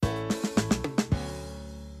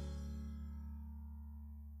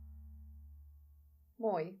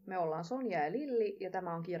Moi, me ollaan Sonja ja Lilli ja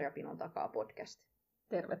tämä on Kirjapinon takaa podcast.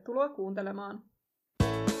 Tervetuloa kuuntelemaan.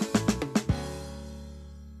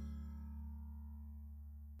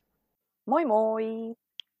 Moi moi!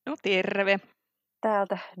 No terve!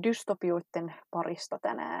 Täältä dystopioiden parista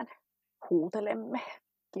tänään huutelemme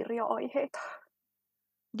kirja-aiheita.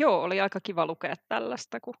 Joo, oli aika kiva lukea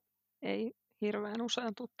tällaista, kun ei hirveän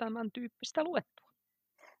usein tule tämän tyyppistä luettua.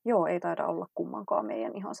 Joo, ei taida olla kummankaan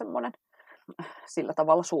meidän ihan semmoinen sillä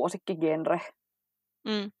tavalla suosikkigenre.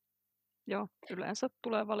 Joo, yleensä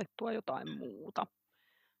tulee valittua jotain muuta,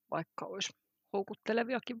 vaikka olisi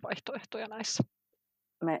houkutteleviakin vaihtoehtoja näissä.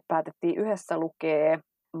 Me päätettiin yhdessä lukea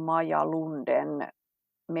Maja Lunden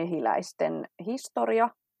Mehiläisten historia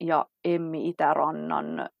ja Emmi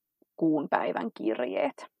Itärannan Kuun päivän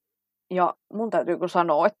kirjeet. Ja mun täytyy kyllä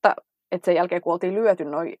sanoa, että sen jälkeen kun oltiin lyöty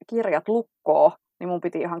nuo kirjat lukkoon, niin mun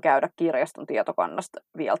piti ihan käydä kirjaston tietokannasta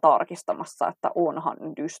vielä tarkistamassa, että onhan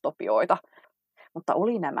dystopioita. Mutta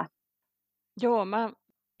oli nämä. Joo, mä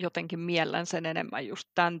jotenkin miellän sen enemmän just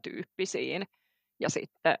tämän tyyppisiin. Ja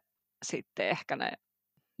sitten ehkä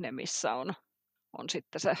ne missä on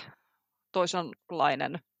sitten se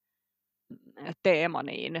toisenlainen teema,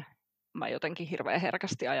 niin mä jotenkin hirveän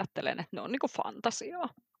herkästi ajattelen, että ne on niinku fantasiaa.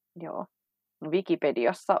 Joo.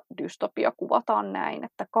 Wikipediassa dystopia kuvataan näin,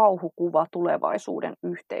 että kauhukuva tulevaisuuden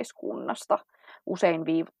yhteiskunnasta. Usein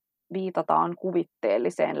viitataan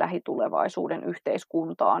kuvitteelliseen lähitulevaisuuden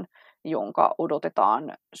yhteiskuntaan, jonka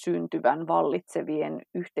odotetaan syntyvän vallitsevien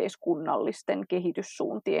yhteiskunnallisten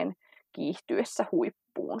kehityssuuntien kiihtyessä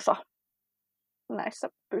huippuunsa. Näissä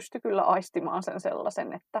pystyi kyllä aistimaan sen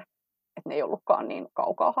sellaisen, että ne ei ollutkaan niin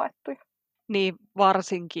kaukaa haettuja. Niin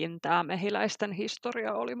varsinkin tämä Mehiläisten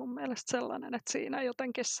historia oli mun mielestä sellainen, että siinä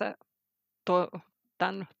jotenkin se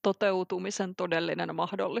tämän toteutumisen todellinen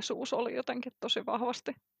mahdollisuus oli jotenkin tosi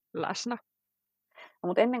vahvasti läsnä. No,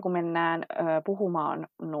 mutta ennen kuin mennään puhumaan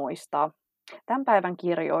noista tämän päivän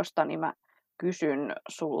kirjoista, niin mä kysyn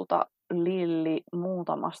sulta, Lilli,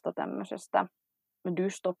 muutamasta tämmöisestä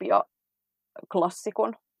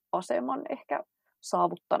dystopia-klassikon aseman ehkä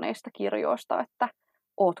saavuttaneista kirjoista, että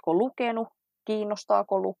ootko lukenut,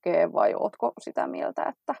 kiinnostaako lukea vai ootko sitä mieltä,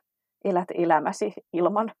 että elät elämäsi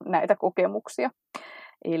ilman näitä kokemuksia.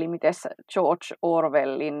 Eli mites George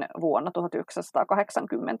Orwellin vuonna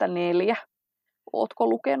 1984, ootko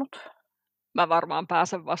lukenut? Mä varmaan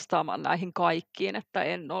pääsen vastaamaan näihin kaikkiin, että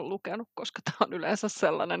en ole lukenut, koska tämä on yleensä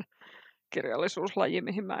sellainen kirjallisuuslaji,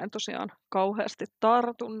 mihin mä en tosiaan kauheasti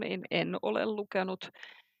tartu, niin en ole lukenut.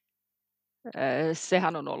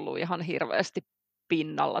 Sehän on ollut ihan hirveästi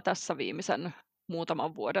pinnalla tässä viimeisen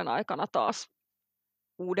muutaman vuoden aikana taas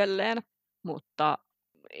uudelleen, mutta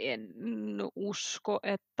en usko,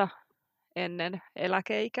 että ennen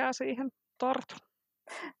eläkeikää siihen tartun.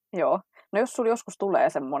 Joo. No jos sulla joskus tulee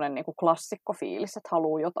semmoinen niin kuin klassikkofiilis, että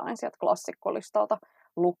haluaa jotain sieltä klassikkolistalta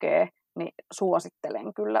lukea, niin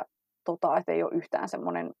suosittelen kyllä, että ei ole yhtään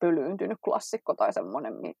semmoinen pölyyntynyt klassikko tai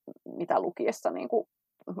semmoinen, mitä lukiessa niin kuin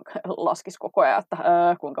laskisi koko ajan, että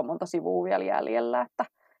kuinka monta sivua vielä jäljellä, että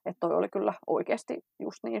toi oli kyllä oikeasti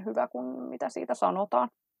just niin hyvä kuin mitä siitä sanotaan.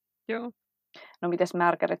 Joo. No mites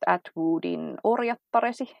Margaret Atwoodin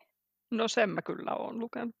Orjattaresi? No sen mä kyllä oon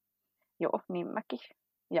lukenut. Joo, niin mäkin.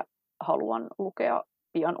 Ja haluan lukea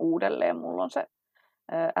pian uudelleen. Mulla on se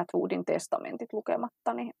Atwoodin testamentit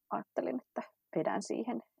lukematta, niin ajattelin, että vedän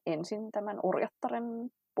siihen ensin tämän Orjattaren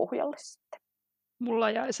pohjalle sitten. Mulla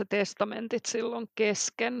jäi se testamentit silloin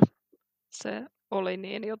kesken. Se oli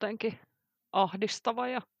niin jotenkin ahdistava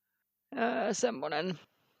ja semmoinen.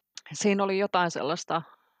 Siinä oli jotain sellaista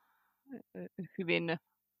hyvin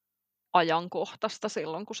ajankohtaista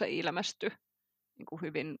silloin, kun se ilmestyi. Niin kuin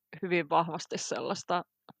hyvin, hyvin vahvasti sellaista,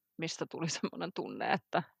 mistä tuli semmoinen tunne,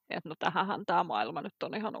 että no tähänhän tämä maailma nyt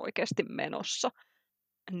on ihan oikeasti menossa.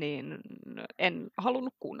 Niin en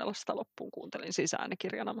halunnut kuunnella sitä loppuun, kuuntelin siis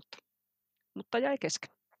äänikirjana, mutta jäi kesken.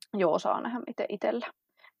 Joo, saa nähdä miten itsellä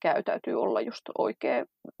käy. Täytyy olla just oikea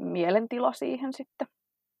mielentila siihen sitten.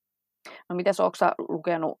 No mites, ootko sä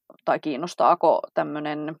lukenut tai kiinnostaako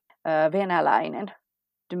tämmöinen venäläinen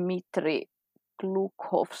Dmitri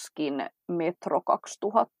Glukhovskin Metro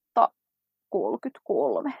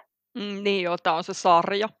 2033? Niin joo, tää on se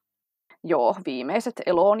sarja. Joo, viimeiset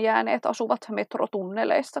eloon jääneet asuvat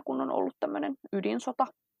metrotunneleissa, kun on ollut tämmöinen ydinsota.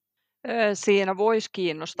 Siinä voisi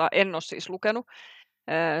kiinnostaa, en ole siis lukenut.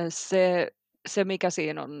 Se, mikä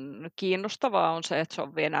siinä on kiinnostavaa, on se, että se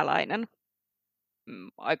on venäläinen.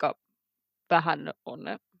 Aika vähän on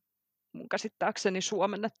mun käsittääkseni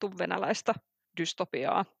suomennettu venäläistä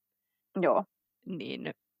dystopiaa. Joo.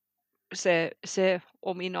 Niin se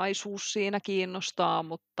ominaisuus siinä kiinnostaa,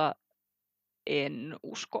 mutta en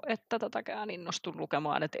usko, että tätäkään innostun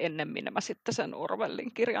lukemaan, että ennemmin mä sitten sen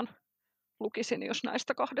Orwellin kirjan lukisin, jos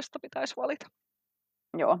näistä kahdesta pitäisi valita.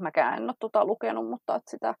 Joo, mäkään en ole lukenut, mutta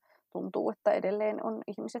että sitä tuntuu, että edelleen on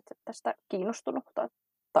ihmiset tästä kiinnostunut.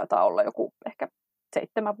 Taitaa olla joku ehkä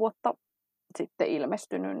 7 vuotta sitten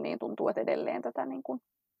ilmestynyt, niin tuntuu, että edelleen tätä niin kuin,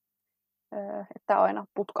 että aina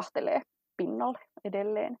putkahtelee pinnalle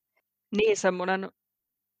edelleen. Niin semmoinen,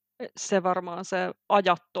 se varmaan se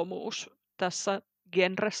ajattomuus tässä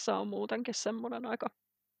genressä on muutenkin semmoinen aika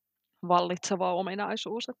vallitseva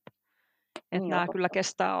ominaisuus, että Niin nämä on kyllä totta.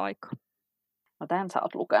 kestää aikaa. No tämän sä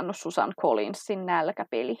oot lukenut Susan Collinsin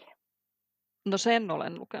Nälkäpeli. No sen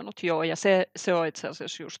olen lukenut, joo, ja se on itse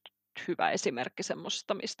asiassa just hyvä esimerkki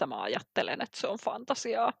semmoisesta, mistä mä ajattelen, että se on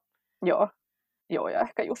fantasiaa. Joo, ja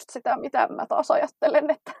ehkä just sitä, mitä mä taas ajattelen,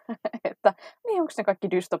 että niin onko ne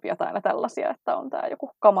kaikki dystopiat aina tällaisia, että on tää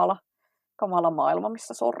joku kamala maailma,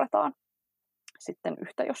 missä sorretaan sitten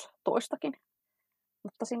yhtä jos toistakin.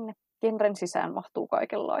 Mutta sinne genren sisään mahtuu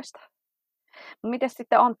kaikenlaista. No mites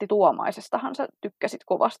sitten Antti Tuomaisestahan sä tykkäsit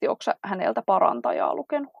kovasti, onko sä häneltä Parantajaa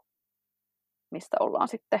lukenut? Mistä ollaan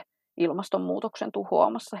sitten ilmastonmuutoksen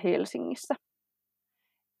tuhoamassa Helsingissä.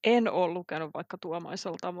 En ole lukenut, vaikka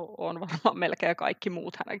Tuomaiselta olen varmaan melkein kaikki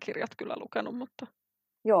muut hänen kirjat kyllä lukenut, mutta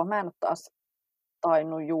Joo, mä en ole taas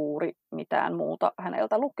tainnut juuri mitään muuta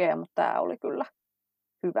häneltä lukea, mutta tämä oli kyllä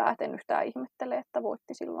hyvä, et en yhtään ihmettele, että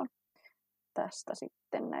voitti silloin tästä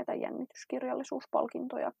sitten näitä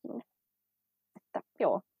jännityskirjallisuuspalkintojakin. Että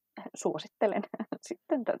joo, suosittelen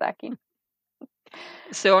sitten tätäkin.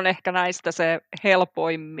 se on ehkä näistä se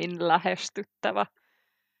helpoimmin lähestyttävä,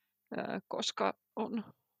 koska on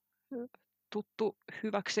tuttu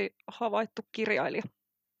hyväksi havaittu kirjailija.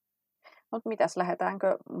 Mutta mitäs,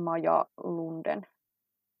 lähdetäänkö Maja Lunden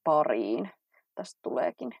pariin? Tästä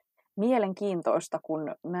tuleekin mielenkiintoista,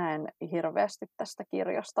 kun mä en hirveästi tästä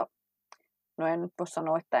kirjasta, no en nyt voi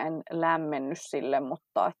sanoa, että en lämmennyt sille,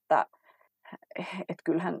 mutta että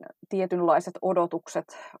kyllähän tietynlaiset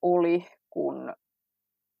odotukset oli, kun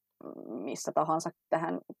missä tahansa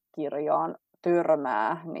tähän kirjaan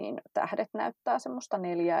törmää, niin tähdet näyttää semmoista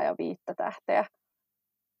 4 ja 5 tähteä.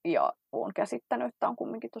 Ja olen käsittänyt, että on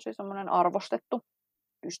kumminkin tosi semmoinen arvostettu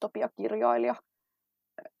dystopiakirjailija.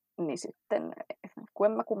 Niin sitten, kun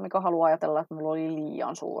en mä kumminkaan halua ajatella, että mulla oli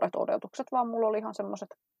liian suuret odotukset, vaan mulla oli ihan semmoiset,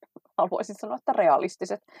 haluaisin sanoa, että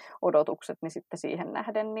realistiset odotukset, niin sitten siihen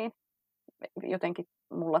nähden, niin jotenkin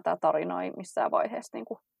mulla tämä tarina ei missään vaiheessa niin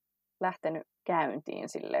kuin lähtenyt käyntiin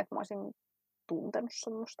silleen, että mä olisin tuntenut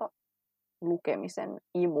semmoista lukemisen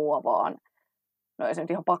imua, vaan no ei se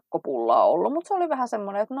nyt ihan pakkopullaa ollut, mutta se oli vähän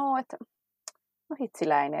semmoinen, että no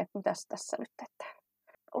hitsiläinen, että mitäs tässä nyt, että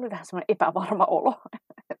oli vähän semmoinen epävarma olo,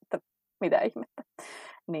 että mitä ihmettä.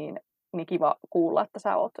 Niin kiva kuulla, että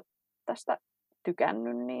sä oot tästä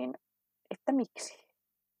tykännyt, niin että miksi?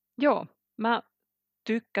 Joo, mä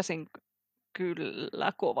tykkäsin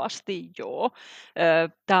kyllä kovasti, joo.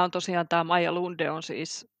 Tämä on tosiaan, tämä Maja Lunde on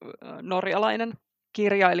siis norjalainen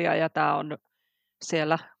kirjailija ja tämä on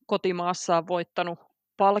siellä kotimaassaan voittanut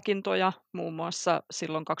palkintoja, muun muassa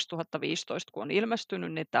silloin 2015, kun on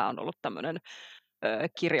ilmestynyt, niin tämä on ollut tämmöinen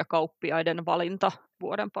kirjakauppiaiden valinta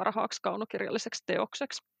vuoden parhaaksi kaunokirjalliseksi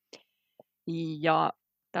teokseksi. Ja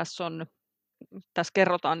tässä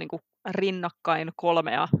kerrotaan niin kuin rinnakkain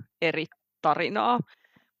 3 eri tarinaa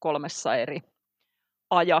 3 eri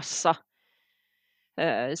ajassa.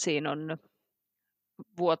 Siinä on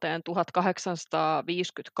vuoteen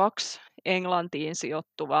 1852 Englantiin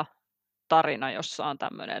sijoittuva tarina, jossa on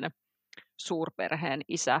tämmöinen suurperheen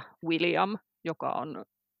isä William, joka on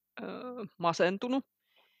masentunut.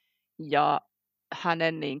 Ja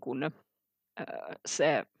hänen niin kuin,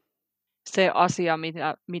 se asia,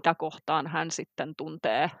 mitä kohtaan hän sitten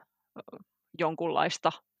tuntee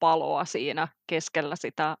jonkunlaista paloa siinä keskellä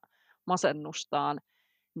sitä masennustaan,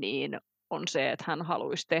 niin on se, että hän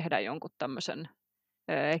haluaisi tehdä jonkun tämmöisen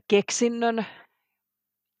keksinnön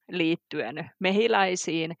liittyen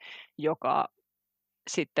mehiläisiin,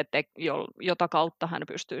 jota kautta hän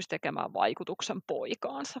pystyisi tekemään vaikutuksen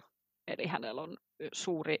poikaansa. Eli hänellä on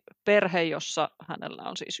suuri perhe, jossa hänellä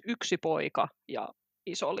on siis 1 poika ja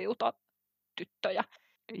iso liuta tyttöjä.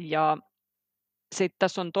 Ja sitten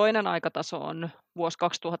tässä on toinen aikataso on vuosi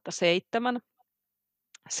 2007.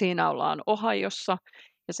 Siinä ollaan Ohiossa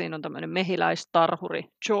ja siinä on tämmöinen mehiläistarhuri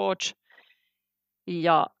George.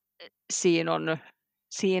 Ja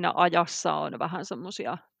siinä ajassa on vähän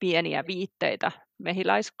semmoisia pieniä viitteitä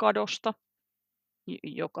mehiläiskadosta,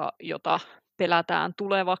 jota pelätään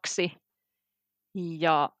tulevaksi.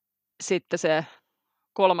 Ja sitten se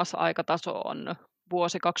 3. aikataso on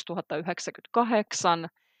vuosi 2098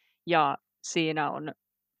 ja siinä on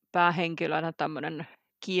päähenkilönä tämmöinen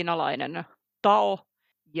kiinalainen Tao,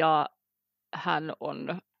 ja hän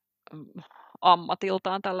on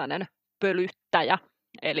ammatiltaan tällainen pölyttäjä,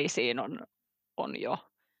 eli siinä on jo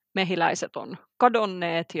mehiläiset on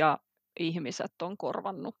kadonneet ja ihmiset on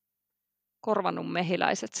korvannut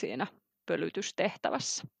mehiläiset siinä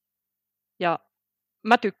pölytystehtävässä. Ja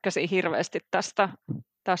mä tykkäsin hirveästi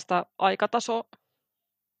tästä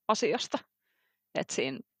aikatasoasiasta, että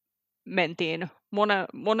siinä mentiin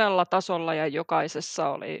monella tasolla ja jokaisessa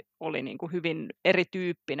oli niin kuin hyvin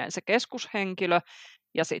erityyppinen se keskushenkilö,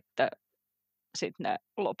 ja sitten ne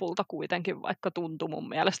lopulta kuitenkin, vaikka tuntui mun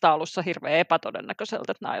mielestä alussa hirveän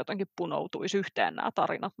epätodennäköiseltä, että nämä jotenkin punoutuisi yhteen nämä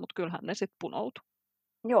tarinat, mutta kyllähän ne sitten punoutui.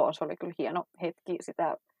 Joo, se oli kyllä hieno hetki.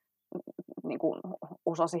 Sitä niin kuin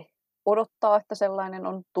osasi odottaa, että sellainen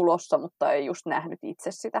on tulossa, mutta ei just nähnyt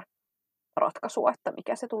itse sitä ratkaisua, että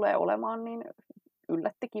mikä se tulee olemaan, niin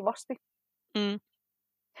yllätti kivasti. Mm.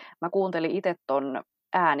 Mä kuuntelin itse ton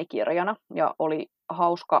äänikirjana ja oli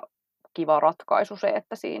hauska, kiva ratkaisu se,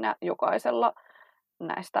 että siinä jokaisella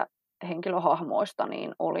näistä henkilöhahmoista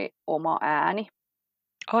niin oli oma ääni.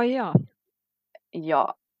 Ai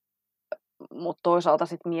jaa. Mutta toisaalta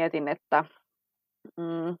sitten mietin, että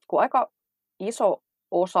kun aika iso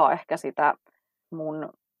osa ehkä sitä mun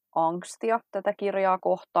angstia tätä kirjaa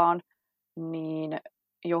kohtaan, niin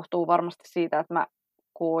johtuu varmasti siitä, että mä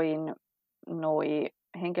koin noi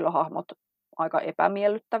henkilöhahmot aika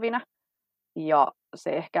epämiellyttävinä. Ja se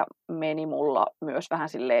ehkä meni mulla myös vähän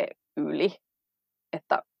silleen yli,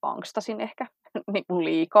 että angstasin ehkä niin kuin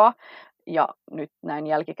liikaa. Ja nyt näin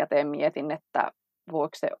jälkikäteen mietin, että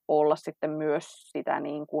voiko se olla sitten myös sitä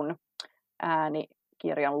niin kuin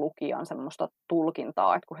äänikirjan lukijan semmoista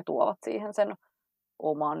tulkintaa, että kun he tuovat siihen sen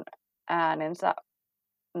oman äänensä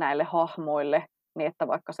näille hahmoille, niin että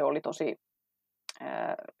vaikka se oli tosi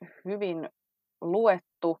hyvin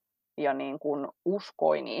luettu ja niin kuin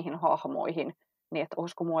uskoi niihin hahmoihin, niin että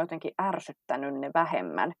olisiko mua jotenkin ärsyttänyt ne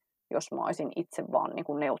vähemmän, jos mä olisin itse vaan niin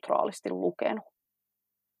kuin neutraalisti lukenut.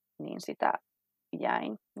 Niin sitä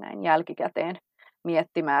jäin näin jälkikäteen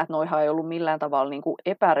miettimään, että noihan ei ollut millään tavalla niin kuin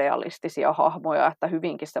epärealistisia hahmoja, että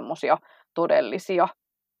hyvinkin semmoisia todellisia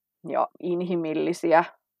ja inhimillisiä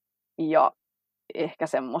ja ehkä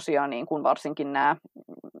semmoisia, niin kuin varsinkin nämä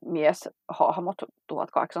mieshahmot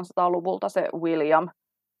 1800-luvulta, se William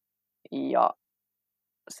ja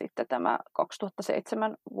sitten tämä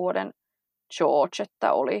 2007 vuoden George,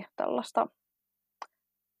 että oli tällaista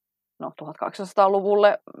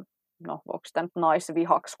 1800-luvulle, voiko sitä nyt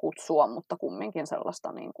naisvihaksi kutsua, mutta kumminkin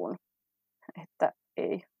sellaista, niin kuin, että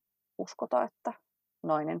ei uskota, että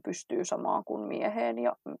nainen pystyy samaan kuin mieheen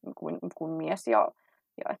ja kuin mies ja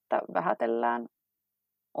että vähätellään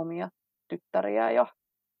omia tyttäriä ja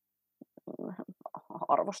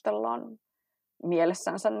arvostellaan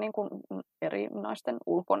mielessänsä niin kuin eri naisten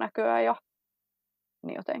ulkonäköä ja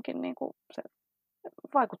niin jotenkin niin kuin se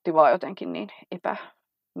vaikutti vaan jotenkin niin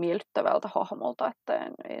epämiellyttävältä hahmolta, että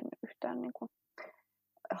en yhtään niin kuin,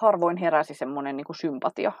 harvoin heräsi semmoinen niin kuin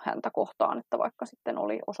sympatia häntä kohtaan, että vaikka sitten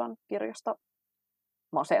oli osan kirjasta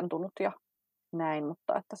masentunut ja näin,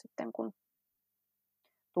 mutta että sitten kun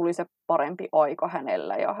tuli se parempi aika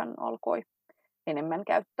hänellä ja hän alkoi enemmän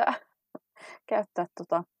käyttää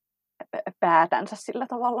päätänsä sillä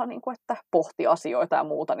tavalla, niin kuin, että pohti asioita ja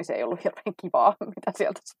muuta, niin se ei ollut hirveän kivaa, mitä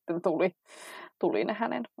sieltä sitten tuli ne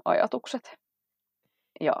hänen ajatukset.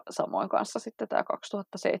 Ja samoin kanssa sitten tämä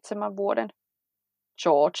 2007 vuoden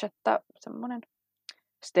George, että semmoinen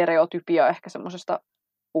stereotypia ehkä semmoisesta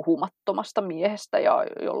puhumattomasta miehestä, ja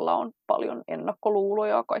jolla on paljon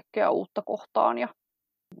ennakkoluuloja ja kaikkea uutta kohtaan ja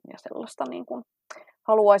sellaista niin kuin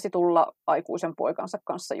haluaisi tulla aikuisen poikansa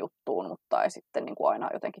kanssa juttuun, mutta ei sitten niin kuin aina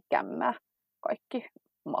jotenkin kämmää kaikki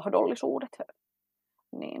mahdollisuudet.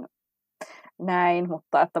 Niin näin,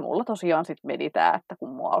 mutta että mulla tosiaan sitten meni tämä, että kun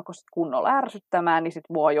mua alkoi sit kunnolla ärsyttämään, niin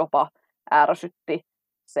sitten mua jopa ärsytti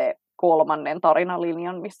se 3.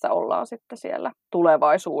 tarinalinjan, missä ollaan sitten siellä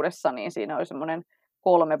tulevaisuudessa, niin siinä oli semmoinen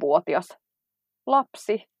 3-vuotias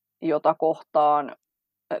lapsi, jota kohtaan,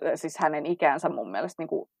 siis hänen ikänsä mun mielestä niin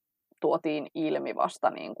kuin tuotiin ilmi vasta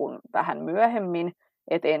niin kuin vähän myöhemmin,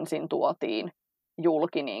 että ensin tuotiin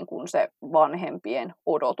julki niin kuin se vanhempien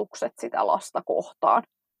odotukset sitä lasta kohtaan.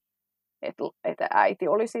 Että äiti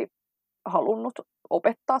olisi halunnut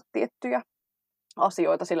opettaa tiettyjä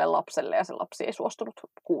asioita sille lapselle ja se lapsi ei suostunut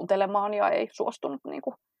kuuntelemaan ja ei suostunut niin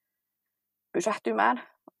kuin pysähtymään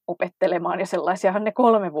opettelemaan ja sellaisiahan ne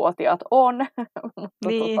 3-vuotiaat on.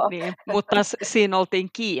 Niin, mutta siinä oltiin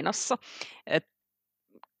Kiinassa. Et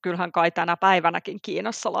kyllähän kai tänä päivänäkin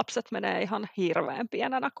Kiinassa lapset menee ihan hirveän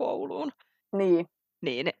pienenä kouluun. Niin,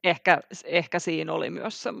 Niin ehkä siinä oli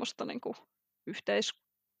myös semmoista niin kuin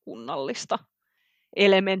yhteiskunnallista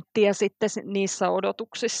elementtiä sitten niissä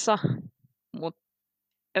odotuksissa. Mut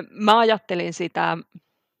mä ajattelin sitä,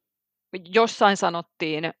 jossain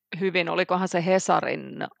sanottiin hyvin, olikohan se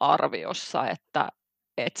Hesarin arviossa, että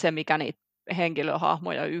se mikä niitä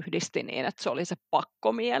henkilöhahmoja yhdisti niin, että se oli se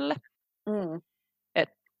pakkomielle. Et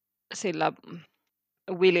sillä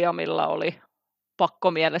Williamilla oli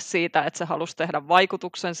pakkomielle siitä, että se halusi tehdä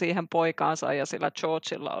vaikutuksen siihen poikaansa, ja sillä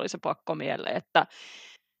Georgella oli se pakkomielle,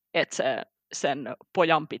 että sen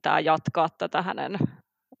pojan pitää jatkaa tätä hänen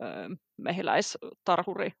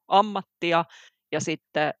mehiläistarhuri-ammattia. Ja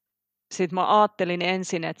sitten mä ajattelin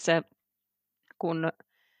ensin, että se, kun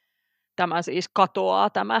tämä siis katoaa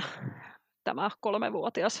tämä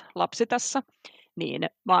 3-vuotias lapsi tässä, niin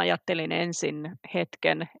mä ajattelin ensin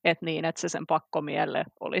hetken, että se sen pakkomielle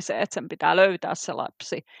oli se, että sen pitää löytää se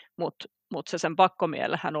lapsi, mutta se sen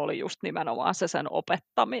pakkomiellähän oli just nimenomaan se sen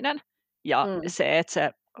opettaminen. Ja se, että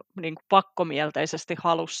se niin kuin pakkomielteisesti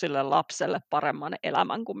halusi sille lapselle paremman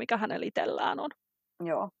elämän kuin mikä hänellä itsellään on.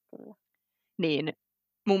 Joo, kyllä. Niin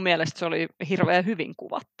mun mielestä se oli hirveän hyvin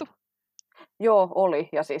kuvattu. Joo, oli.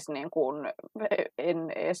 Ja siis niin kuin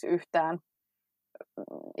en edes yhtään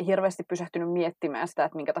hirveästi pysähtynyt miettimään sitä,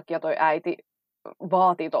 että minkä takia toi äiti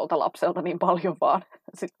vaatii tuolta lapselta niin paljon, vaan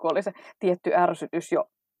sitten kun oli se tietty ärsytys jo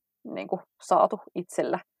niin kuin saatu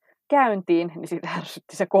itsellä käyntiin, niin siitä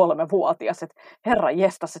ärsytti se 3-vuotias, että herra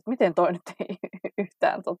jestas, että miten toi nyt ei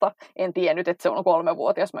yhtään, en tiennyt, että se on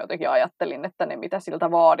 3-vuotias, mä jotenkin ajattelin, että ne mitä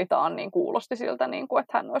siltä vaaditaan, niin kuulosti siltä, niin kuin,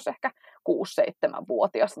 että hän olisi ehkä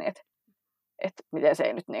 6-7-vuotias, niin että miten se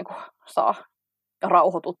ei nyt niin kuin saa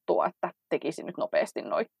rauhoituttua, että tekisi nyt nopeasti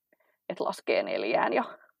noin, että laskee 4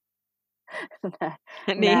 ja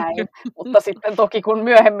näin. Mutta sitten toki kun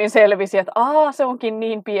myöhemmin selvisi, että se onkin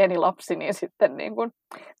niin pieni lapsi, niin sitten niin kuin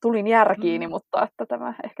tulin järkiini, mutta että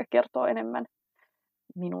tämä ehkä kertoo enemmän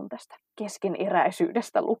minun tästä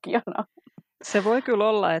keskeneräisyydestä lukijana. Se voi kyllä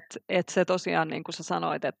olla, että se tosiaan, niin kuin sä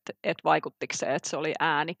sanoit, että vaikuttiko se, että se oli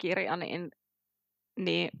äänikirja,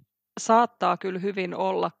 niin saattaa kyllä hyvin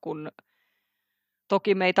olla, kun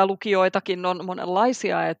toki meitä lukijoitakin on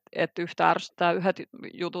monenlaisia, että yhtä ärsyttää yhdet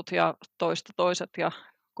jutut ja toista toiset ja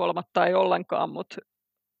kolmatta ei ollenkaan, mutta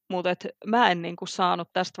mä en niin kuin saanut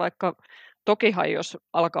tästä, vaikka tokihan jos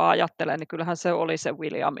alkaa ajattelemaan, niin kyllähän se oli se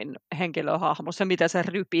Williamin henkilöhahmo, se miten se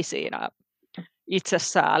rypi siinä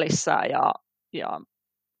itsesäälissä ja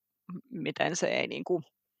miten se ei niin kuin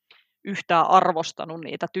yhtään arvostanut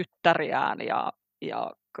niitä tyttäriään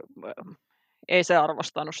ja ei se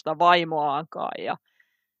arvostanut sitä vaimoaankaan ja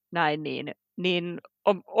näin, niin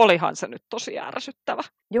olihan se nyt tosi ärsyttävä.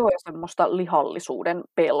 Joo, ja semmoista lihallisuuden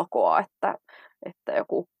pelkoa, että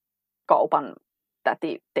joku kaupan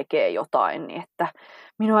täti tekee jotain, niin että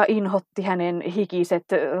minua inhotti hänen hikiset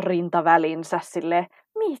rintavälinsä silleen,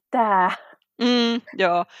 mitä?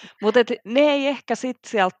 Joo, mutta ne ei ehkä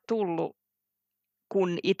sitten sieltä tullut,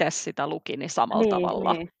 kun itse sitä luki, niin samalla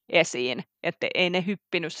tavalla esiin, että ei ne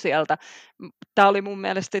hyppinyt sieltä. Tämä oli mun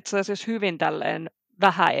mielestä itse asiassa hyvin tälleen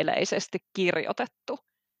vähäeleisesti kirjoitettu.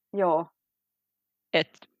 Joo.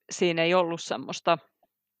 Että siinä ei ollut semmoista,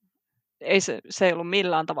 se ei ollut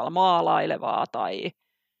millään tavalla maalailevaa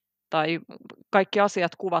tai kaikki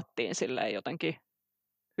asiat kuvattiin silleen jotenkin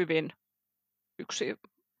hyvin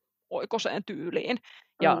yksioikoiseen tyyliin.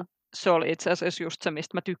 Ja se oli itse asiassa just se,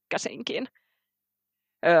 mistä mä tykkäsinkin.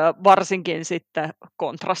 Varsinkin sitten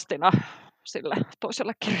kontrastina sille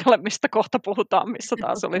toiselle kirjalle, mistä kohta puhutaan, missä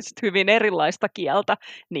taas oli sit hyvin erilaista kieltä,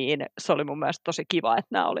 niin se oli mun mielestä tosi kiva, että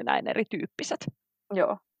nämä oli näin erityyppiset.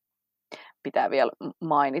 Joo. Pitää vielä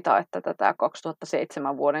mainita, että tätä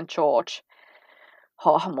 2007 vuoden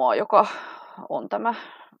George-hahmoa, joka on tämä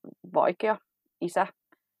vaikea isä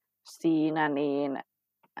siinä, niin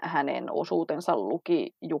hänen osuutensa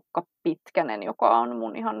luki Jukka Pitkänen, joka on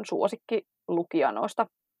mun ihan suosikki lukija noista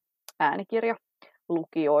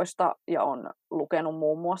äänikirjalukijoista ja on lukenut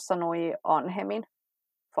muun muassa noi Anhemin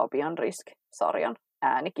Fabian Risk-sarjan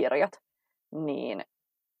äänikirjat,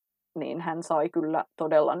 niin hän sai kyllä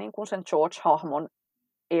todella niin kuin sen George-hahmon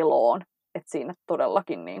eloon, että siinä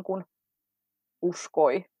todellakin niin kuin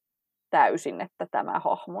uskoi täysin, että tämä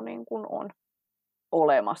hahmo niin kuin on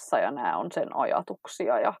olemassa ja nämä on sen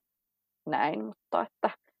ajatuksia ja näin, mutta että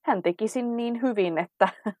hän tekisi niin hyvin, että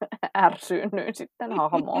ärsyynnyin sitten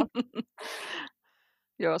hahmoon.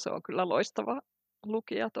 Joo, se on kyllä loistava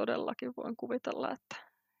lukija todellakin. Voin kuvitella, että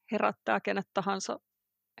herättää kenet tahansa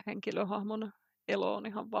henkilöhahmon eloon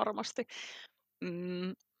ihan varmasti.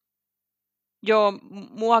 Joo,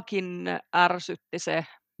 muakin ärsytti se,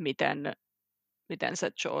 miten miten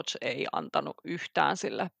se George ei antanut yhtään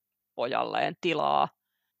sille pojalleen tilaa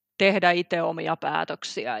tehdä itse omia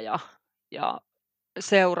päätöksiä ja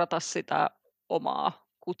seurata sitä omaa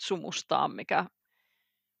kutsumustaan,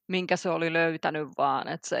 minkä se oli löytänyt, vaan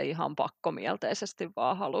että se ihan pakkomielteisesti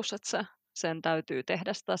vaan halusi, että sen täytyy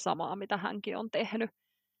tehdä sitä samaa, mitä hänkin on tehnyt.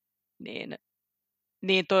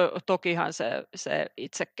 Niin tokihan se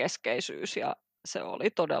itsekeskeisyys ja se oli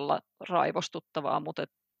todella raivostuttavaa, mutta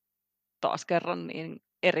taas kerran niin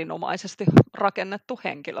erinomaisesti rakennettu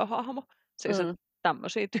henkilöhahmo. Siis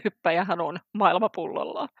tämmöisiä tyyppejähän on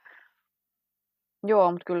maailmapullollaan.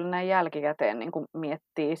 Joo, mutta kyllä näin jälkikäteen niin kun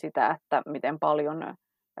miettii sitä, että miten paljon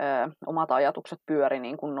omat ajatukset pyöri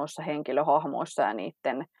niin kun noissa henkilöhahmoissa ja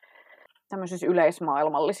niiden tämmöisissä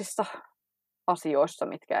yleismaailmallisissa asioissa,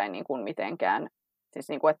 mitkä ei niin kun mitenkään, siis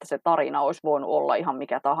niin kun, että se tarina olisi voinut olla ihan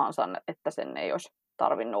mikä tahansa, että sen ei olisi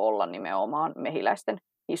tarvinnut olla nimenomaan mehiläisten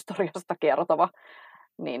historiasta kertova,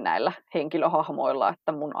 niin näillä henkilöhahmoilla,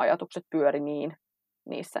 että mun ajatukset pyöri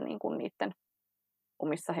niissä niin kuin niiden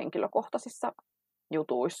omissa henkilökohtaisissa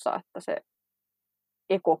jutuissa, että se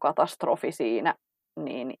ekokatastrofi siinä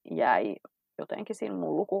niin jäi jotenkin siinä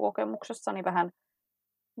mun lukukokemuksessani vähän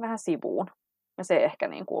sivuun. Ja se ehkä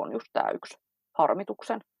niin kuin on just tämä yksi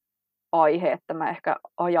harmituksen aihe, että mä ehkä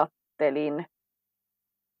ajattelin,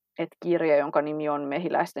 että kirja, jonka nimi on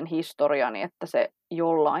Mehiläisten historia, niin että se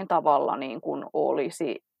jollain tavalla niin kuin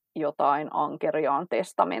olisi jotain Ankeriaan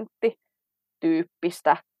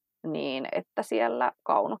testamentti-tyyppistä, niin että siellä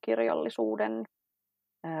kaunokirjallisuuden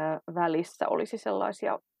välissä olisi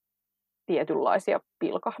sellaisia tietynlaisia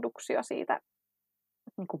pilkahduksia siitä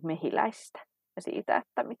niin kuin mehiläisistä ja siitä,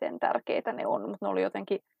 että miten tärkeitä ne on, mutta ne oli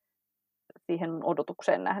jotenkin siihen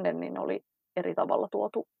odotukseen nähden, niin ne oli eri tavalla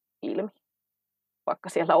tuotu ilmi. Vaikka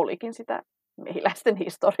siellä olikin sitä mehiläisten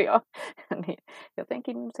historiaa, niin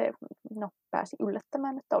jotenkin se pääsi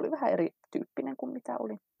yllättämään, että oli vähän erityyppinen kuin mitä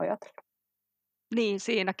olin ajatellut. Niin,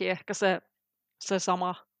 siinäkin ehkä se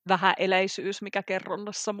sama vähäeleisyys, mikä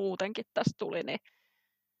kerronnassa muutenkin tässä tuli,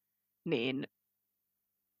 niin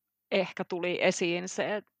ehkä tuli esiin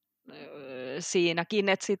se siinäkin,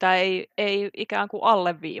 että sitä ei ikään kuin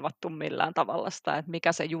alleviivattu millään tavalla sitä, että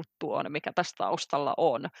mikä se juttu on, mikä tässä taustalla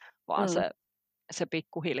on, vaan se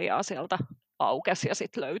pikkuhiljaa sieltä aukesi ja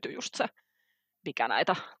sitten löytyi just se, mikä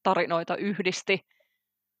näitä tarinoita yhdisti.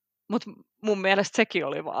 Mutta mun mielestä sekin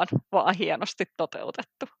oli vaan hienosti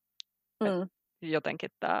toteutettu. Jotenkin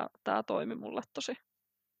tämä toimi mulle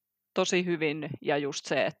tosi hyvin. Ja just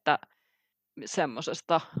se, että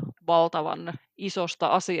semmoisesta valtavan isosta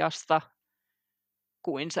asiasta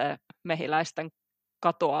kuin se mehiläisten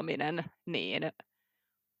katoaminen, niin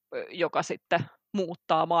joka sitten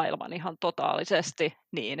muuttaa maailman ihan totaalisesti,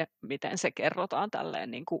 niin miten se kerrotaan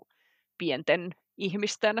tälleen niin kuin pienten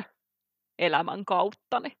ihmisten elämän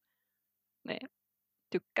kautta, niin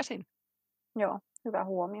tykkäsin. Joo, hyvä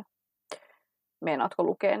huomio. Meinaatko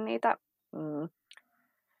lukea niitä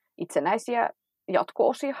itsenäisiä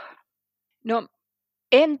jatko-osia? No,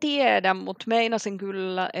 en tiedä, mutta meinasin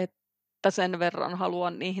kyllä, että sen verran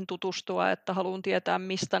haluan niihin tutustua, että haluan tietää,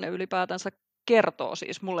 mistä ne ylipäätänsä kertoo.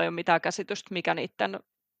 Siis mulla ei ole mitään käsitystä,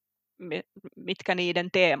 mitkä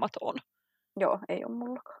niiden teemat on. Joo, ei ole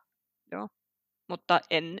mullakaan. Joo. Mutta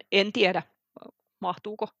en tiedä,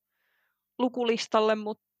 mahtuuko lukulistalle,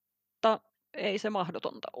 mutta ei se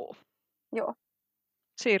mahdotonta ole. Joo.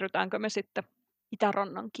 Siirrytäänkö me sitten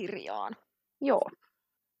Itärannan kirjaan? Joo.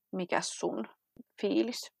 Mikäs sun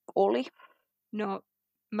fiilis oli? No,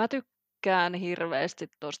 mä tykkään hirveästi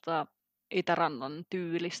tuosta Itärannan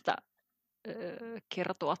tyylistä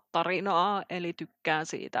kertoa tarinaa, eli tykkään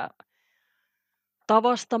siitä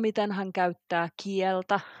tavasta, miten hän käyttää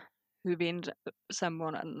kieltä, hyvin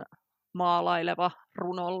semmoinen maalaileva,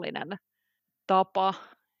 runollinen tapa,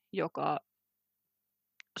 joka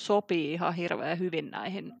sopii ihan hirveän hyvin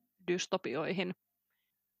näihin dystopioihin.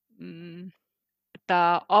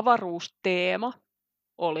 Tämä avaruusteema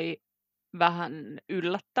oli vähän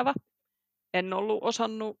yllättävä. En ollut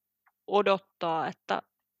osannut odottaa, että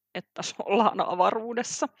ollaan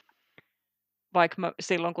avaruudessa. Vaikka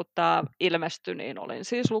silloin, kun tämä ilmestyi, niin olin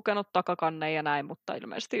siis lukenut takakanneen ja näin, mutta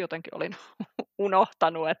ilmeisesti jotenkin olin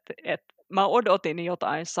unohtanut, että mä odotin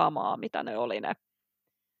jotain samaa, mitä ne oli ne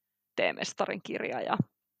T-mestarin kirja. Ja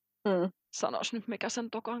sanois nyt, mikä sen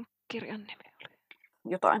tokan kirjan nimi oli.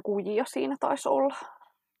 Jotain kujia siinä taisi olla.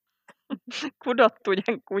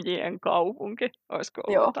 Kudottujen kujien kaupunki. Olisiko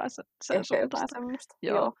ollut jotain sen suuntaista?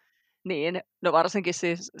 Joo. Niin, no varsinkin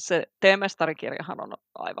siis se T-mestarikirjahan on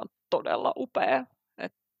aivan todella upea.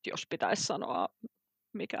 Et jos pitäisi sanoa,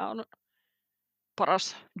 mikä on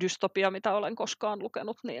paras dystopia, mitä olen koskaan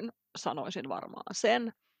lukenut, niin sanoisin varmaan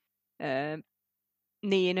sen.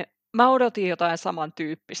 Niin mä odotin jotain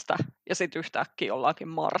samantyyppistä, ja sitten yhtäkkiä ollaankin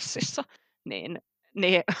Marsissa. Niin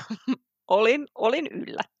olin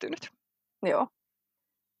yllättynyt. Joo.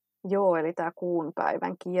 Joo, eli tämä kuun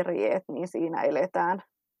päivän kirjeet, niin siinä eletään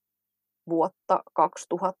vuotta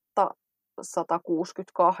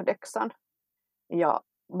 2168 ja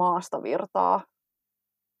maasta virtaa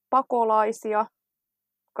pakolaisia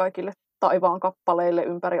kaikille taivaan kappaleille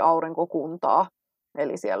ympäri aurinkokuntaa.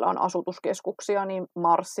 Eli siellä on asutuskeskuksia niin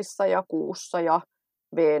Marsissa ja Kuussa ja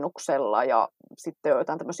Veenuksella ja sitten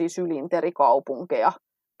joitain tämmöisiä sylinterikaupunkeja.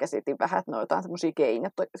 Käsitin vähän, että ne on jotain tämmöisiä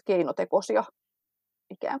keinotekoisia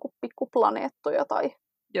ikään kuin pikkuplaneettoja tai...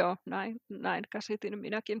 Joo, näin käsitin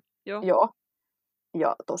minäkin. Joo.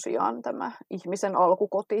 Ja tosiaan tämä ihmisen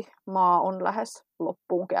alkukoti maa on lähes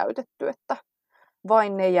loppuun käytetty, että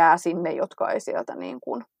vain ne jää sinne, jotka ei sieltä niin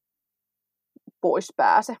kuin pois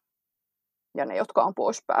pääse. Ja ne, jotka on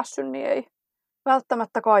pois päässyt, niin ei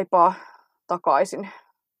välttämättä kaipaa takaisin.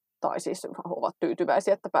 Tai siis ovat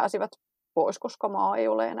tyytyväisiä, että pääsivät pois, koska maa ei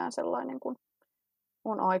ole enää sellainen kuin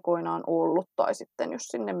on aikoinaan ollut. Tai sitten jos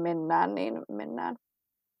sinne mennään, niin mennään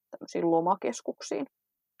tämmöisiin lomakeskuksiin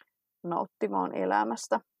nauttimaan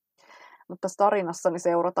elämästä. Mutta tässä tarinassani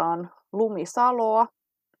seurataan Lumisaloa.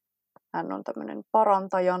 Hän on tämmöinen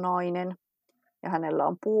parantajanainen ja hänellä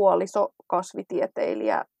on puoliso,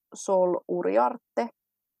 kasvitieteilijä Sol Uriarte.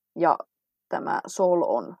 Ja tämä Sol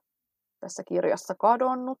on tässä kirjassa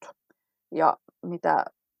kadonnut. Ja mitä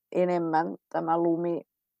enemmän tämä Lumi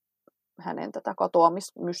hänen tätä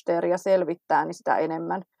katoamismysteeriä selvittää, niin sitä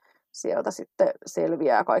enemmän sieltä sitten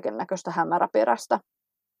selviää kaiken näköistä hämäräperästä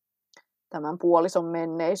tämän puolison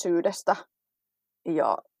menneisyydestä.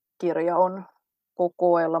 Ja kirja on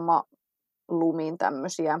kokoelma Lumin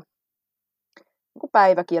tämmöisiä niin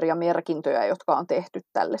päiväkirjamerkintöjä, jotka on tehty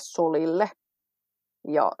tälle Solille.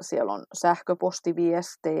 Ja siellä on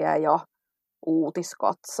sähköpostiviestejä ja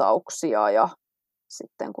uutiskatsauksia. Ja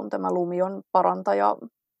sitten kun tämä Lumi on parantaja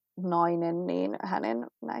nainen, niin hänen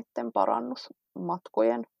näiden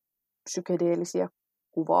parannusmatkojen psykedeellisiä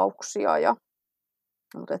kuvauksia.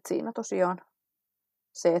 Mutta siinä tosiaan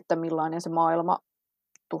se, että millainen se maailma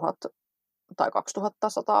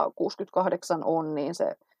 2168 on, niin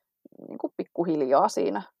se niin kuin pikkuhiljaa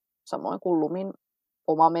siinä, samoin kuin Lumin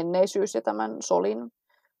oma menneisyys ja tämän Solin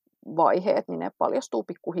vaiheet, niin ne paljastuu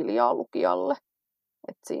pikkuhiljaa lukijalle.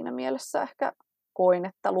 Et siinä mielessä ehkä koin,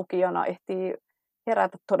 että lukijana ehtii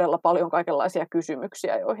herätä todella paljon kaikenlaisia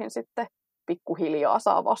kysymyksiä, joihin sitten pikkuhiljaa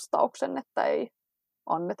saa vastauksen, että ei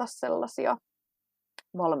anneta sellaisia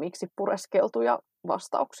valmiiksi pureskeltuja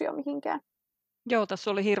vastauksia mihinkään. Joo,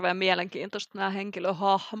 tässä oli hirveän mielenkiintoista nämä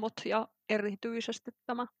henkilöhahmot ja erityisesti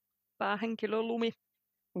tämä päähenkilö Lumi.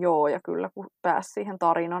 Joo, ja kyllä kun pääsi siihen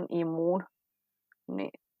tarinan imuun,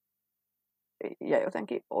 niin, ja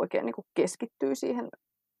jotenkin oikein niin kuin keskittyy siihen,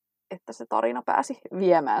 että se tarina pääsi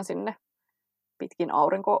viemään sinne pitkin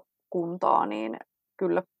aurinkokuntaa, niin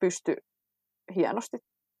kyllä pystyi hienosti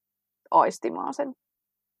aistimaan sen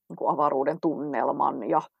niin kuin avaruuden tunnelman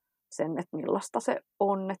ja sen, että millaista se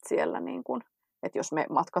on, että siellä niin kuin, että jos me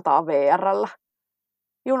matkataan VR:llä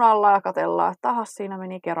junalla ja katsellaan, että siinä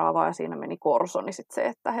meni Kerava ja siinä meni Korso, niin sitten se,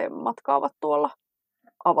 että he matkaavat tuolla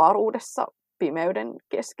avaruudessa pimeyden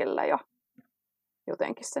keskellä ja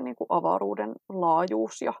jotenkin se niin kuin avaruuden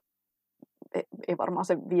laajuus ja ei varmaan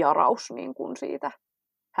se vieraus niin kuin siitä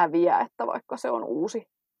häviää, että vaikka se on uusi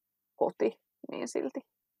koti, niin silti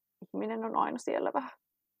ihminen on aina siellä vähän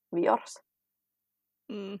vieras.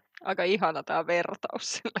 Aika ihana tämä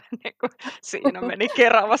vertaus. Niin siinä meni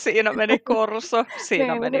Kerava, siinä meni Korso,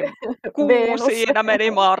 siinä meni Kuu, Venus. Siinä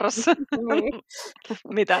meni Mars. Niin.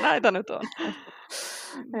 Mitä näitä nyt on?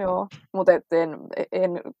 Joo, mutta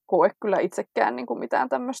en koe kyllä itsekään niin kuin mitään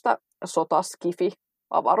tämmöistä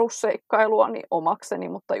sotaskifi-avaruusseikkailua niin omakseni,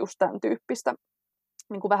 mutta just tämän tyyppistä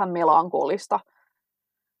niin kuin vähän melankolista,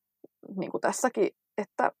 niin kuin tässäkin,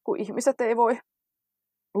 että kun ihmiset ei voi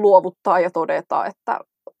luovuttaa ja todeta, että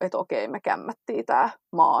okei, me kämmättiin tämä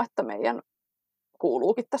maa, että meidän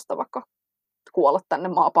kuuluukin tästä vaikka kuolla tänne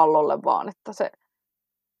maapallolle, vaan että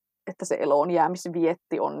se eloon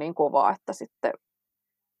jäämisvietti on niin kova, että sitten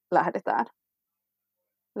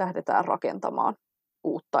lähdetään rakentamaan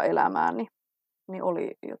uutta elämää, niin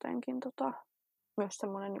oli jotenkin myös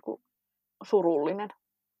semmoinen niin kuin surullinen.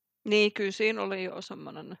 Niin, kyllä siinä oli jo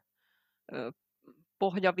semmoinen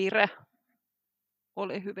pohjavire,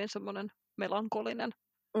 oli hyvin semmoinen melankolinen.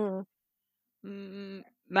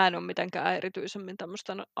 Mä en ole mitenkään erityisemmin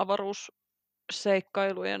tämmöisten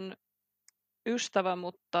avaruusseikkailujen ystävä,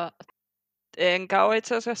 mutta enkä ole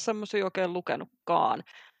itse asiassa semmoisia oikein lukenutkaan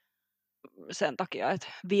sen takia, että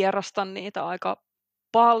vierastan niitä aika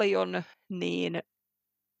paljon, niin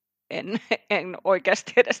en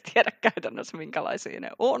oikeasti edes tiedä käytännössä, minkälaisia ne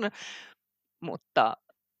on, mutta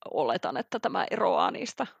oletan, että tämä eroaa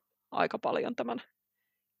niistä aika paljon tämän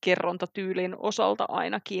kerrontatyylin osalta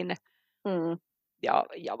ainakin,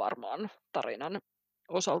 ja varmaan tarinan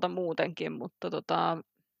osalta muutenkin, mutta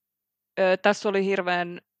tässä oli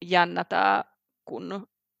hirveän jännä tämä,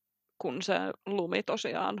 kun se Lumi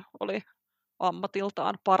tosiaan oli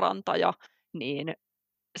ammatiltaan parantaja, niin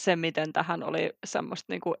se, miten tähän oli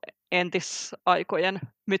semmoista niin kuin entisaikojen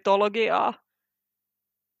mytologiaa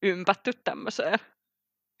ympätty tämmöiseen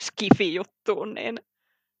skifi-juttuun, niin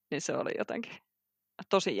se oli jotenkin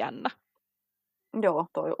tosi jännä. Joo,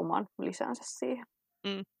 toi oman lisänsä siihen.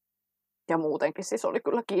 Mm. Ja muutenkin siis oli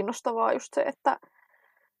kyllä kiinnostavaa just se, että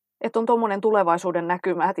on tuommoinen tulevaisuuden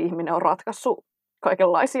näkymä, että ihminen on ratkaissut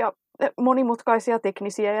kaikenlaisia monimutkaisia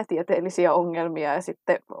teknisiä ja tieteellisiä ongelmia ja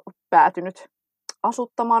sitten päätynyt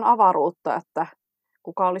asuttamaan avaruutta, että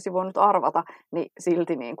kuka olisi voinut arvata, niin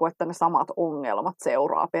silti niin kuin, että ne samat ongelmat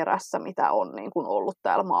seuraa perässä, mitä on niin kuin ollut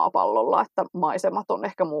täällä maapallolla, että maisemat on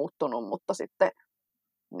ehkä muuttunut, mutta sitten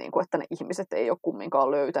niin kuin, että ne ihmiset ei ole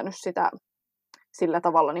kumminkaan löytänyt sitä sillä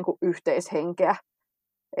tavalla niin kuin yhteishenkeä,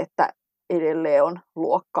 että edelleen on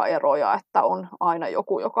luokkaeroja, että on aina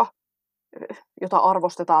joku, jota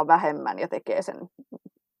arvostetaan vähemmän ja tekee sen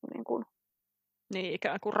niin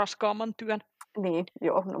ikään kuin raskaamman työn. Niin,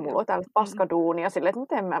 joo, no mulla on täällä paskaduunia silleen, että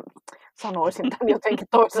miten mä sanoisin tämän jotenkin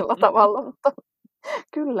toisella tavalla, mutta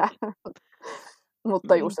kyllä.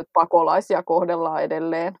 Mutta just, että pakolaisia kohdellaan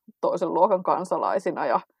edelleen toisen luokan kansalaisina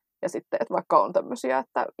ja sitten, että vaikka on tämmöisiä,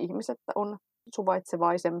 että ihmiset on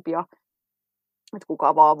suvaitsevaisempia, että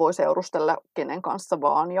kuka vaan voi seurustella kenen kanssa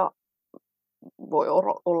vaan ja voi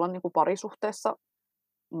olla niin kuin parisuhteessa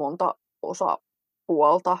monta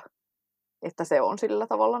osapuolta, että se on sillä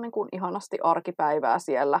tavalla niin kuin ihanasti arkipäivää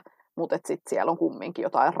siellä, mutta sitten siellä on kumminkin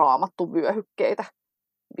jotain raamattu vyöhykkeitä,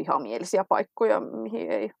 vihamielisiä paikkoja,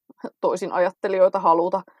 mihin ei toisin ajattelijoita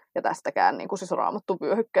haluta. Ja tästäkään niin kuin siis raamattu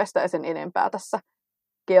vyöhykkeestä ei sen enempää tässä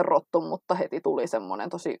kerrottu, mutta heti tuli semmoinen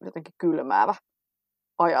tosi jotenkin kylmäävä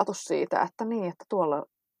ajatus siitä, että niin, että tuolla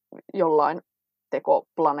jollain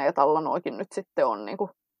tekoplaneetalla noikin nyt sitten on niin kuin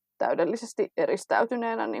täydellisesti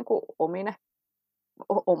eristäytyneenä niin kuin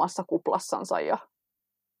omassa kuplassansa ja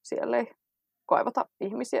siellä ei kaivata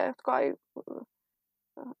ihmisiä, jotka ei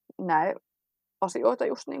näe asioita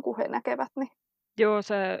just niin kuin he näkevät. Niin. Joo,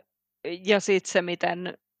 ja sitten se,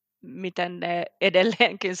 miten ne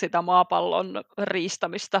edelleenkin sitä maapallon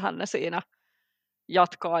riistämistähän ne siinä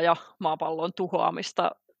jatkaa ja maapallon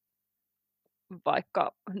tuhoamista,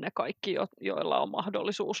 vaikka ne kaikki, joilla on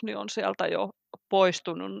mahdollisuus, niin on sieltä jo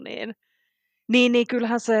poistunut, niin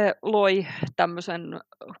kyllähän se loi tämmöisen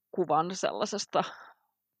kuvan sellaisesta,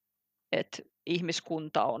 että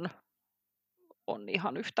ihmiskunta on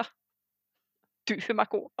ihan yhtä tyhmä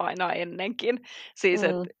kuin aina ennenkin. Siis,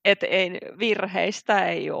 että virheistä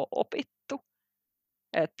ei ole opittu.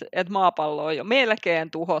 Että maapallo on jo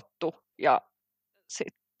melkein tuhottu ja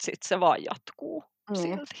sit se vaan jatkuu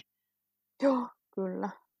silti. Joo, kyllä.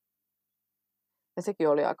 Ja sekin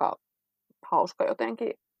oli aika hauska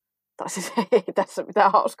jotenkin. Tai siis ei tässä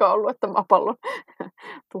mitään hauskaa ollut, että maapallon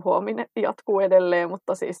tuhoaminen jatkuu edelleen,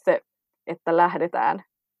 mutta siis se, että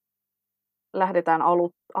lähdetään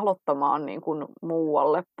aloittamaan niin kuin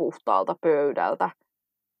muualle puhtaalta pöydältä,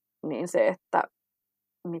 niin se, että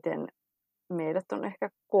miten meidät on ehkä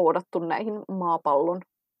koodattu näihin maapallon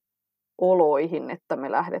oloihin, että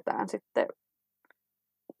me lähdetään sitten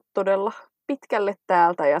todella pitkälle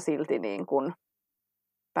täältä ja silti niin kuin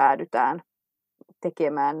päädytään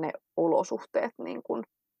tekemään ne olosuhteet niin kuin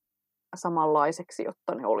samanlaiseksi,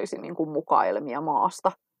 jotta ne olisi niin kuin mukaelmia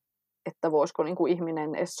maasta. Että voisiko niin kuin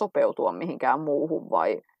ihminen edes sopeutua mihinkään muuhun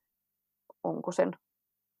vai onko sen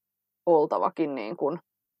oltavakin niin kuin,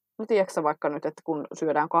 no tiedätkö vaikka nyt, että kun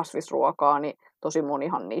syödään kasvisruokaa, niin tosi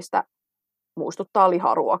monihan niistä muistuttaa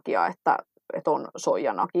liharuokia, että on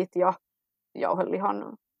soijanakit ja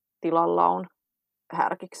jauhelihan tilalla on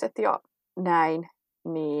härkikset ja näin,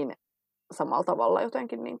 niin samalla tavalla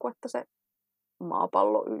jotenkin, niin kuin, että se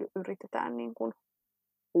maapallo yritetään niin kuin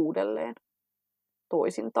uudelleen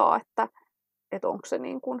toisintaa, että onko se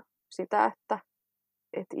niin kuin sitä,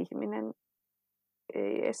 että ihminen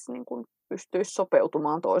ei edes niin kuin pystyisi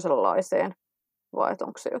sopeutumaan toisenlaiseen, vai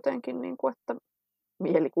onko se jotenkin, niin kuin, että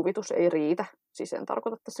mielikuvitus ei riitä. Siis en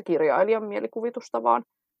tarkoita tässä kirjailijan mielikuvitusta, vaan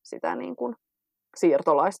sitä niin kuin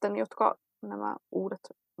siirtolaisten, jotka nämä uudet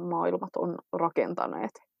maailmat on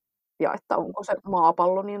rakentaneet Ja että onko se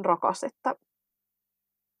maapallo niin rakas, että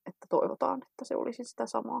toivotaan, että se olisi sitä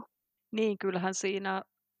samaa. Niin, kyllähän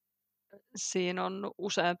siinä on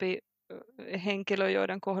useampi henkilö,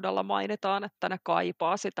 joiden kohdalla mainitaan, että ne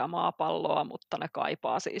kaipaa sitä maapalloa, mutta ne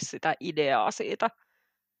kaipaa siis sitä ideaa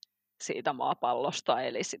siitä maapallosta,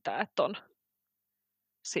 eli sitä, että on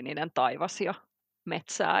sininen taivas ja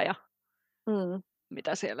metsää ja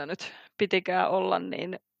mitä siellä nyt pitikään olla,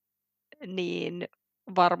 niin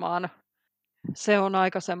varmaan se on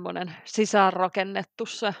aika semmoinen sisäänrakennettu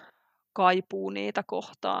se kaipuu niitä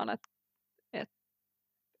kohtaan, että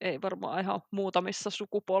ei varmaan ihan muutamissa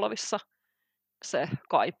sukupolvissa se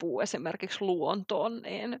kaipuu esimerkiksi luontoon,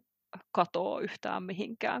 niin katoo yhtään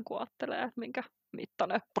mihinkään, kun ajattelee, että minkä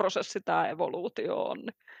mittainen prosessi tämä evoluutio on.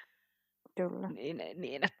 Kyllä.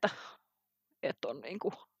 Niin että on niin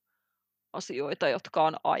kuin asioita, jotka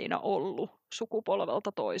on aina ollut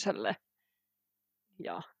sukupolvelta toiselle,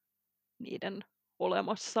 ja niiden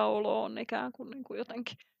olemassaolo on ikään kuin,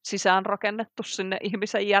 jotenkin sisäänrakennettu sinne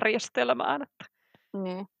ihmisen järjestelmään.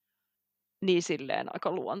 Niin silleen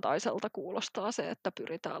aika luontaiselta kuulostaa se, että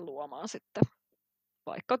pyritään luomaan sitten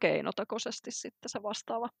vaikka keinotekoisesti sitten se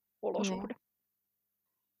vastaava olosuhde.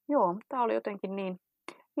 Joo, tämä oli jotenkin niin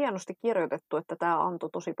hienosti kirjoitettu, että tämä antoi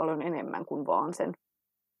tosi paljon enemmän kuin vaan sen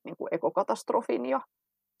niin kuin ekokatastrofin ja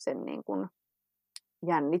sen niin kuin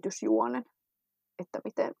jännitysjuonen, että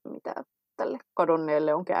mitä tälle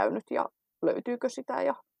kadonneelle on käynyt ja löytyykö sitä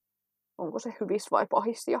ja onko se hyvis vai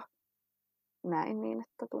pahis ja näin, niin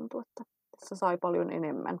että tuntuu, että tässä sai paljon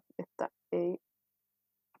enemmän, että ei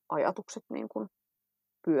ajatukset niin kuin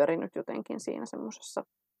pyörinyt jotenkin siinä semmoisessa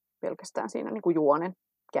pelkästään siinä niin kuin juonen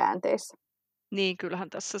käänteessä. Niin, kyllähän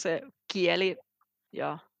tässä se kieli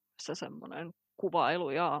ja se semmoinen kuvailu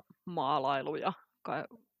ja maalailu ja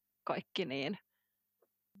kaikki niin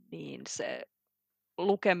se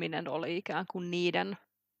lukeminen oli ikään kuin niiden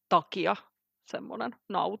takia semmoinen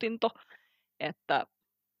nautinto, että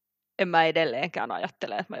en mä edelleenkään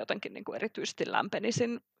ajattele, että mä jotenkin niin kuin erityisesti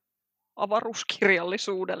lämpenisin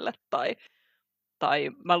avaruuskirjallisuudelle tai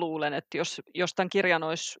mä luulen, että jos tämän kirjan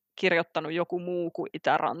olisi kirjoittanut joku muu kuin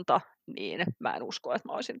Itäranta, niin mä en usko, että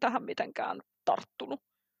mä olisin tähän mitenkään tarttunut.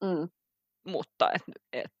 Mutta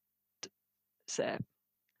se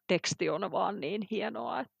teksti on vaan niin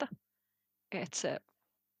hienoa, että se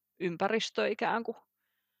ympäristö ikään kuin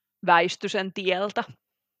väistyi sen tieltä.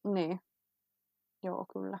 Niin, joo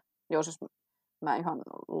kyllä. Joo, siis mä ihan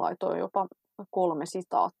laitoin jopa 3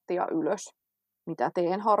 sitaattia ylös, mitä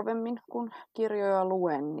teen harvemmin, kun kirjoja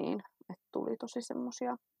luen, niin että tuli tosi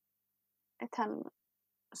semmosia, että hän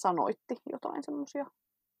sanoitti jotain semmosia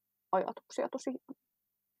ajatuksia tosi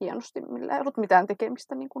hienosti, millä ei ollut mitään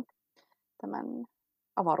tekemistä niin kuin tämän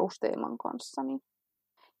avaruusteeman kanssa, niin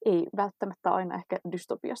ei välttämättä aina ehkä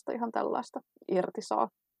dystopiasta ihan tällaista irti saa.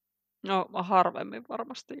 No harvemmin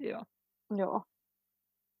varmasti, joo. Joo,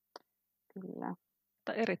 kyllä.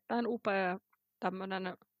 Erittäin upea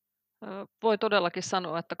tämmöinen, voi todellakin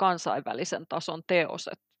sanoa, että kansainvälisen tason teos,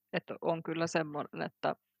 että on kyllä semmoinen,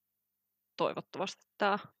 että toivottavasti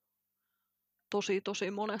tämä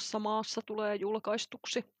tosi monessa maassa tulee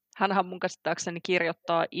julkaistuksi. Hänhän mun käsittääkseni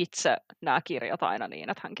kirjoittaa itse nämä kirjat aina niin,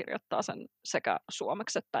 että hän kirjoittaa sen sekä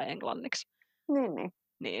suomeksi että englanniksi. Niin.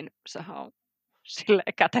 Niin sehän on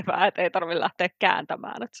silleen kätevää, että ei tarvitse lähteä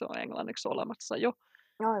kääntämään, että se on englanniksi olemassa jo.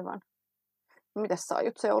 Aivan. Mitäs sä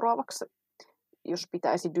aiot seuraavaksi? Jos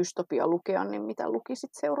pitäisi dystopia lukea, niin mitä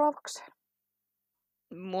lukisit seuraavaksi?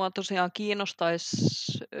 Mua tosiaan kiinnostaisi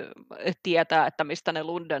tietää, että mistä ne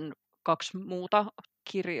Lunden 2 muuta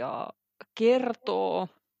kirjaa kertoo,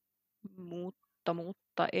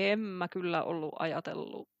 mutta en mä kyllä ollut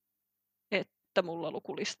ajatellut, että mulla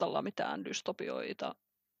lukulistalla mitään dystopioita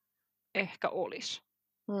ehkä olisi.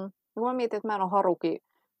 Mä mietin, että mä en ole Haruki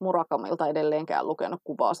Murakamilta edelleenkään lukenut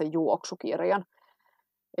kuvaa sen juoksukirjan,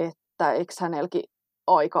 että eikö hänelläkin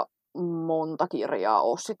aika monta kirjaa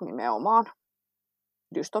ole sit nimenomaan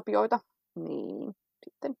dystopioita, niin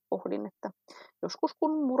sitten pohdin, että joskus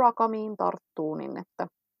kun Murakamiin tarttuu, niin että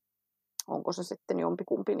onko se sitten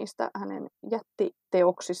jompikumpi niistä hänen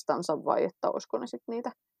jättiteoksistansa vai että olisiko ne sitten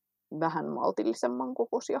niitä vähän maltillisemman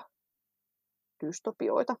kokoisia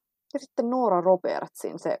dystopioita. Ja sitten Nora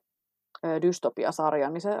Robertsin se dystopia-sarja,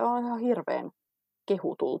 niin se on ihan hirveän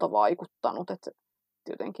kehutulta vaikuttanut, että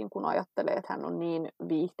jotenkin kun ajattelee, että hän on niin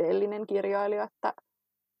viihteellinen kirjailija, että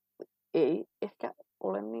ei ehkä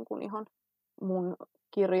ole niin kuin ihan mun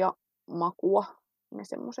kirjamakua ne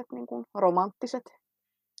semmoiset niin kuin romanttiset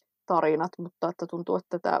tarinat, mutta että tuntuu,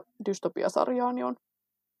 että tämä dystopia-sarjaa niin on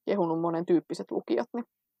kehunut monen tyyppiset lukijat, niin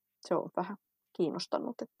se on vähän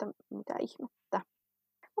kiinnostanut, että mitä ihmettä.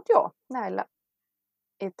 Mutta joo, näillä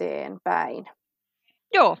eteenpäin.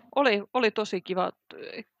 Joo, oli tosi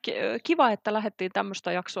kiva, että lähdettiin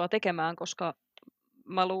tämmöistä jaksoa tekemään, koska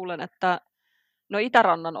mä luulen, että no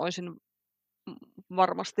Itärannan olisin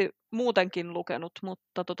varmasti muutenkin lukenut,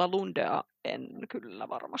 mutta Lundea en kyllä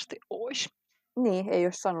varmasti olisi. Niin, ei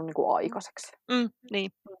olisi saanut niinku aikaiseksi.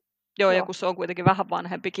 Niin. Joo, ja Joo. kun se on kuitenkin vähän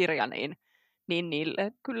vanhempi kirja, niin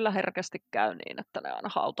niille kyllä herkästi käy niin, että ne aina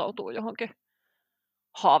hautautuu johonkin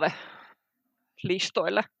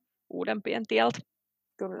haavelistoille uudempien tieltä.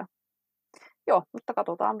 Kyllä. Joo, mutta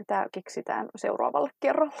katsotaan mitä keksitään seuraavalle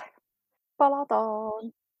kerralle.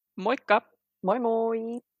 Palataan. Moikka! Moi moi!